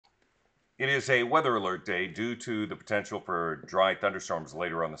It is a weather alert day due to the potential for dry thunderstorms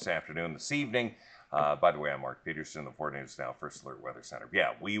later on this afternoon, this evening. By the way, I'm Mark Peterson, the 4 News Now First Alert Weather Center.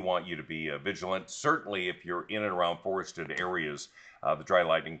 Yeah, we want you to be vigilant. Certainly, if you're in and around forested areas, the dry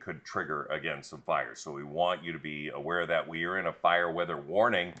lightning could trigger, again, some fires. So we want you to be aware of that. We are in a fire weather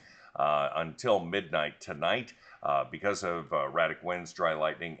warning until midnight tonight because of erratic winds, dry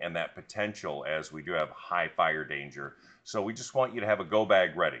lightning, and that potential as we do have high fire danger. So we just want you to have a go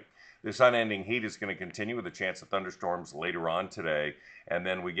bag ready. This unending heat is going to continue with a chance of thunderstorms later on today. And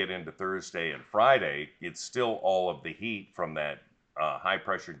then we get into Thursday and Friday. It's still all of the heat from that high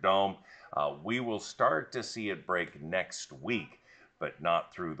pressure dome. We will start to see it break next week, but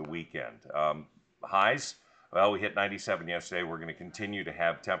not through the weekend. Highs, well, we hit 97 yesterday. We're going to continue to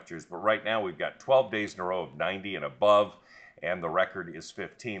have temperatures. But right now we've got 12 days in a row of 90 and above. And the record is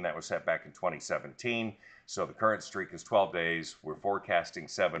 15. That was set back in 2017. So the current streak is 12 days. We're forecasting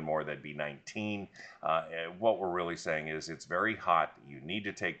 7 more. That'd be 19. What we're really saying is it's very hot. You need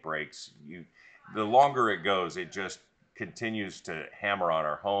to take breaks. The longer it goes, it just continues to hammer on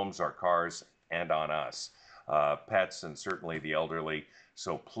our homes, our cars, and on us, pets, and certainly the elderly.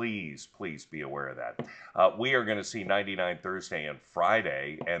 So please, please be aware of that. We are going to see 99 Thursday and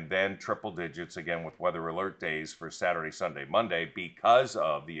Friday, and then triple digits again with weather alert days for Saturday, Sunday, Monday because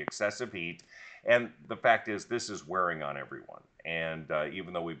of the excessive heat. And the fact is, this is wearing on everyone. And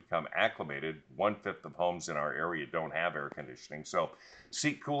even though we've become acclimated, 1/5 of homes in our area don't have air conditioning. So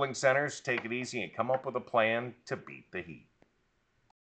seek cooling centers, take it easy, and come up with a plan to beat the heat.